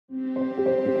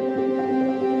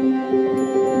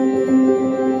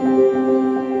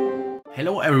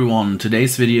everyone,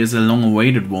 today's video is a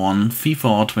long-awaited one,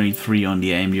 FIFA 23 on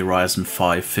the AMD Ryzen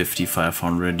 5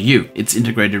 5500U. It's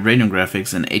integrated Radeon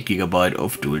Graphics and 8GB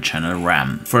of dual-channel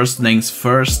RAM. First things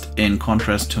first, in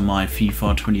contrast to my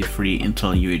FIFA 23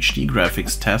 Intel UHD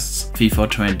graphics tests, FIFA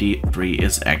 23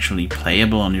 is actually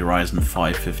playable on the Ryzen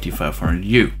 5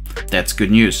 5500U. That's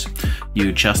good news.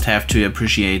 You just have to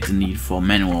appreciate the need for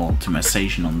manual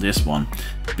optimization on this one.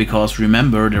 Because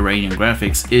remember, the Radeon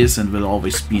Graphics is and will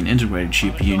always be an integrated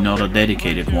GPU, not a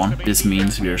dedicated one. This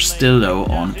means we are still low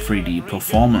on 3D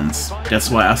performance. That's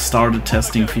why I started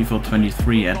testing FIFA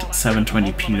 23 at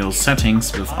 720p low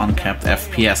settings with uncapped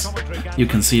FPS. You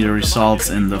can see the results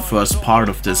in the first part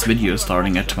of this video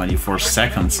starting at 24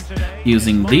 seconds.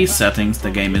 Using these settings,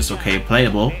 the game is okay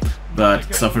playable,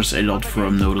 but suffers a lot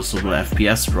from noticeable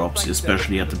FPS drops,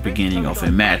 especially at the beginning of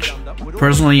a match.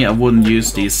 Personally, I wouldn't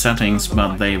use these settings,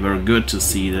 but they were good to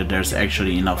see that there's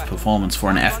actually enough performance for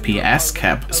an FPS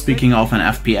cap. Speaking of an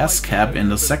FPS cap, in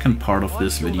the second part of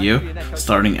this video,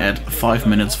 starting at 5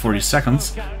 minutes 40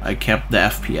 seconds, I kept the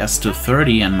FPS to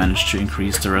 30 and managed to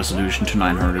increase the resolution to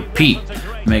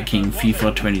 900p, making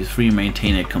FIFA 23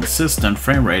 maintain a consistent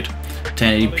frame rate.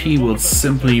 1080p would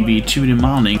simply be too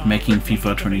demanding, making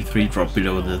FIFA 23 drop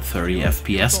below the 30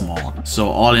 FPS mark. So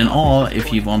all in all,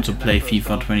 if you want to play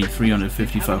FIFA 23 on the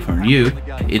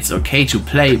 5500U, it's okay to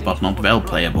play but not well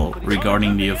playable.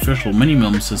 Regarding the official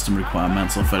minimum system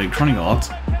requirements of Electronic Arts,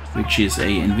 which is a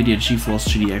NVIDIA GeForce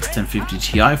GTX 1050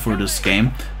 Ti for this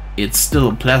game, it's still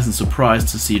a pleasant surprise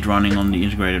to see it running on the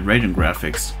integrated Radeon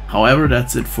Graphics. However,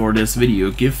 that's it for this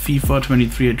video. Give FIFA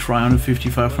 23 a try on the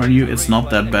 5500U, it's not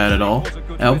that bad at all.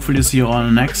 I hopefully see you all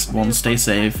in the next one. Stay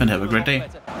safe and have a great day.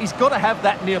 He's got to have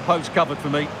that near post covered for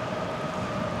me.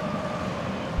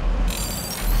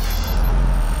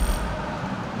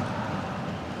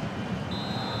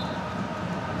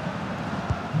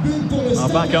 Are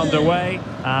back underway,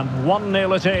 and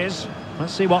 1-0 it is.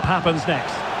 Let's see what happens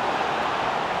next.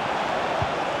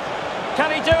 Can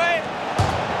he do it?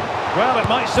 Well, it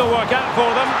might still work out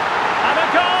for them. And a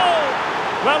goal!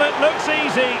 Well, it looks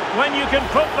easy when you can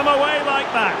put them away like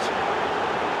that.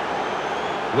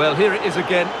 Well, here it is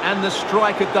again, and the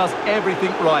striker does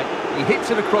everything right. He hits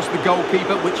it across the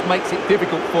goalkeeper, which makes it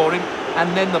difficult for him,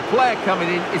 and then the player coming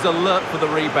in is alert for the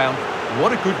rebound.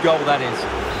 What a good goal that is.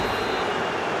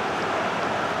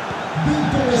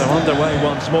 So underway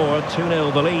once more,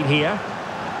 2-0 the lead here.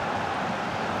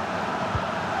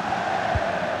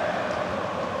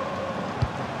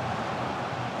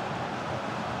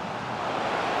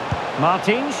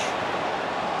 Martins.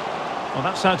 Well,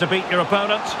 that's how to beat your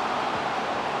opponent.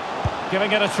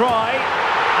 Giving it a try.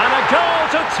 And a goal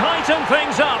to tighten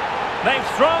things up. They've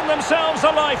thrown themselves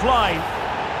a lifeline.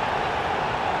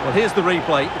 Well, here's the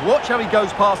replay. Watch how he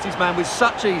goes past his man with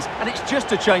such ease, and it's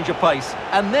just a change of pace.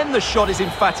 And then the shot is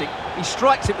emphatic. He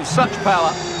strikes it with such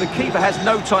power, the keeper has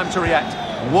no time to react.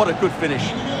 What a good finish.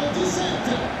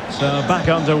 So back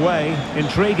underway.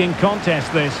 Intriguing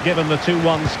contest this, given the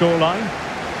 2-1 scoreline.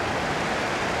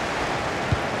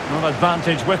 Not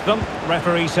advantage with them.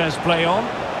 Referee says play on.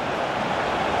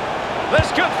 This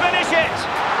could finish it.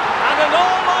 And in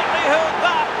all likelihood,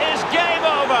 that is game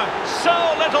over. So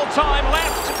little time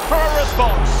left for a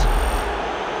response.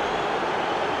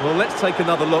 Well, let's take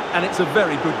another look, and it's a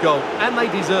very good goal. And they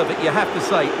deserve it, you have to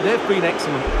say. They've been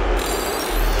excellent.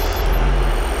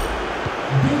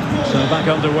 So back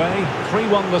underway.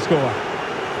 3-1 the score.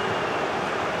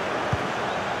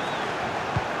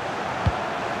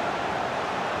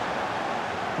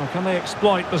 Well, can they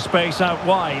exploit the space out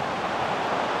wide?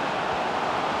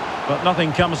 But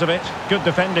nothing comes of it. Good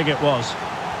defending it was.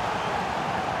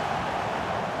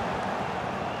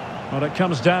 Well, it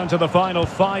comes down to the final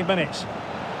 5 minutes.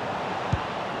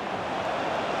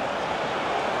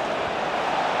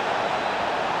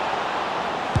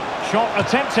 Shot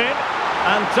attempted,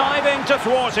 and diving to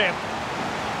thwart him.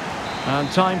 And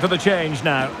time for the change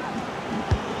now.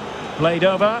 Played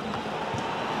over.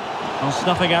 Well,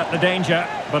 snuffing out the danger,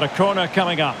 but a corner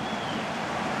coming up.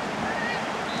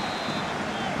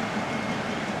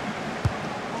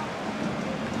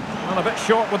 Well, a bit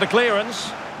short with the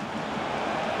clearance.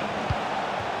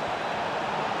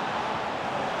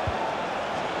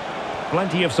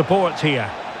 Plenty of support here.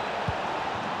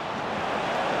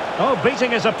 Oh,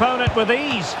 beating his opponent with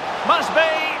ease. Must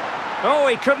be! Oh,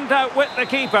 he couldn't outwit the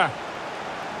keeper.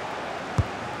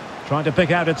 Trying to pick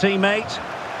out a teammate.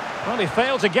 Well, he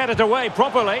failed to get it away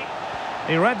properly.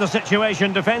 He read the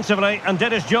situation defensively and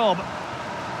did his job.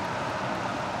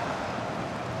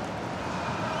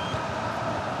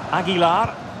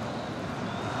 Aguilar.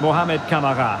 Mohamed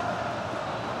Kamara.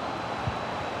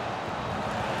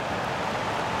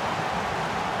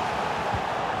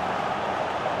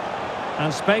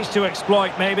 And space to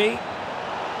exploit, maybe.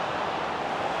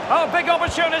 Oh, big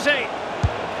opportunity.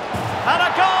 And a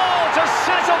goal to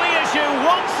settle the issue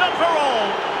once and for all.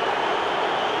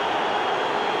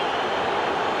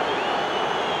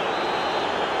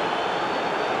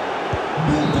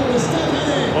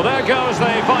 Well, there goes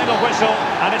the final whistle,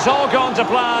 and it's all gone to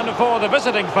plan for the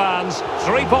visiting fans.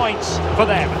 3 points for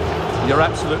them. You're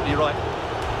absolutely right.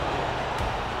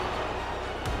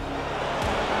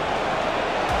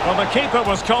 Well, the keeper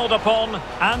was called upon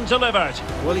and delivered.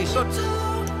 Well, he's so...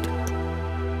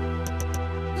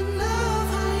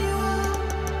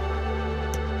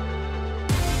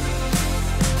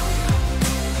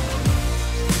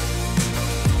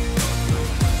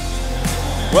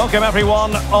 Welcome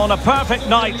everyone on a perfect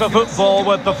night for football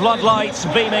with the floodlights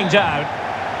beaming down.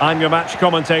 I'm your match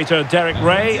commentator Derek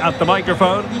Ray at the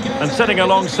microphone, and sitting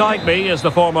alongside me is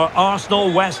the former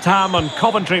Arsenal, West Ham and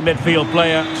Coventry midfield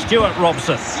player Stuart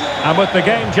Robson. And with the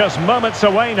game just moments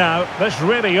away now, this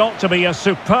really ought to be a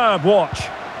superb watch.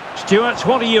 Stuart,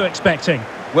 what are you expecting?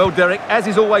 Well, Derek, as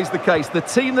is always the case, the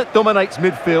team that dominates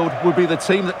midfield will be the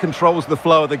team that controls the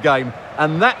flow of the game.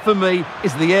 And that, for me,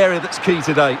 is the area that's key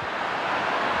today.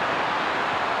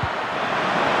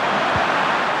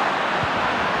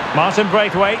 Martin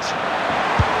Braithwaite.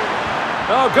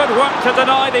 Oh, good work to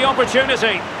deny the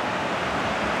opportunity.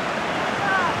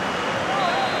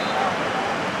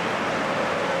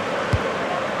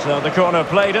 So the corner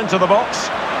played into the box.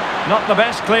 Not the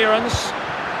best clearance.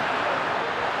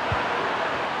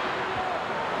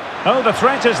 Oh, the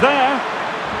threat is there.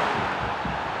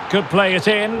 Could play it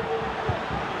in.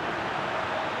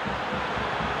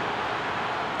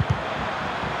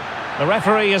 The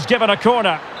referee has given a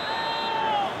corner.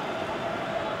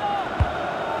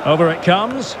 Over it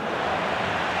comes.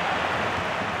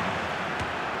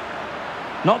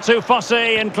 Not too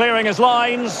fussy in clearing his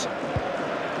lines.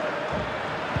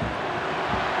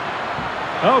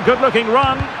 Oh, good-looking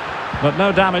run. But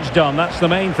no damage done, that's the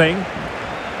main thing.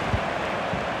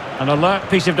 An alert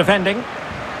piece of defending.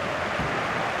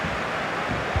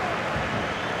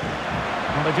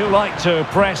 Well, they do like to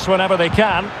press whenever they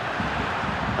can.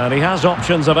 And he has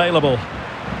options available.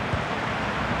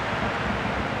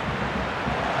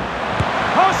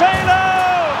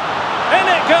 In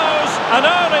it goes, an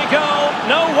early goal.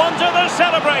 No wonder they're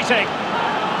celebrating.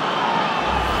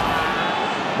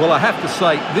 Well, I have to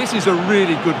say, this is a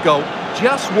really good goal.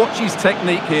 Just watch his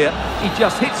technique here. He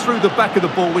just hits through the back of the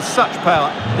ball with such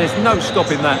power. There's no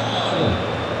stopping that.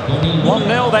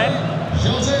 1-0 then.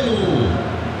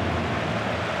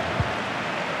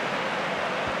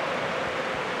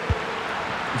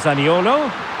 Zaniolo.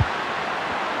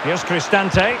 Here's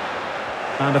Cristante.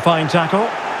 And a fine tackle.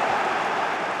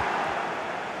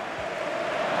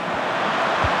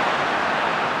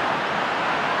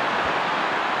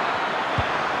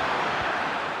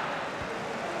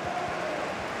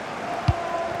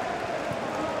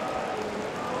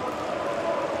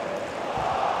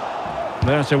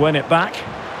 There to win it back.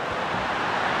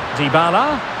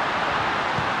 Dybala.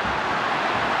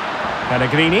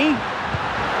 Pellegrini.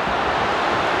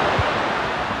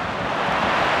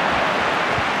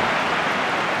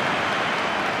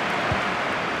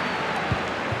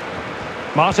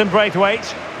 Martin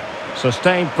Braithwaite.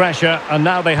 Sustained pressure, and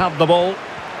now they have the ball.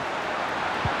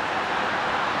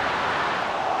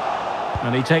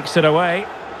 And he takes it away.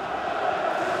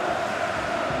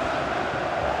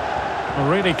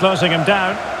 Really closing him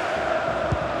down.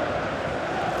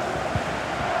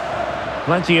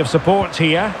 Plenty of support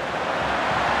here.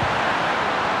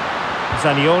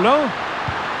 Zaniolo.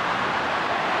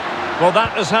 Well,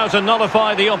 that is how to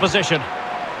nullify the opposition.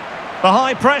 The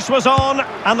high press was on,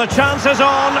 and the chance is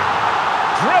on.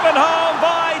 Driven home.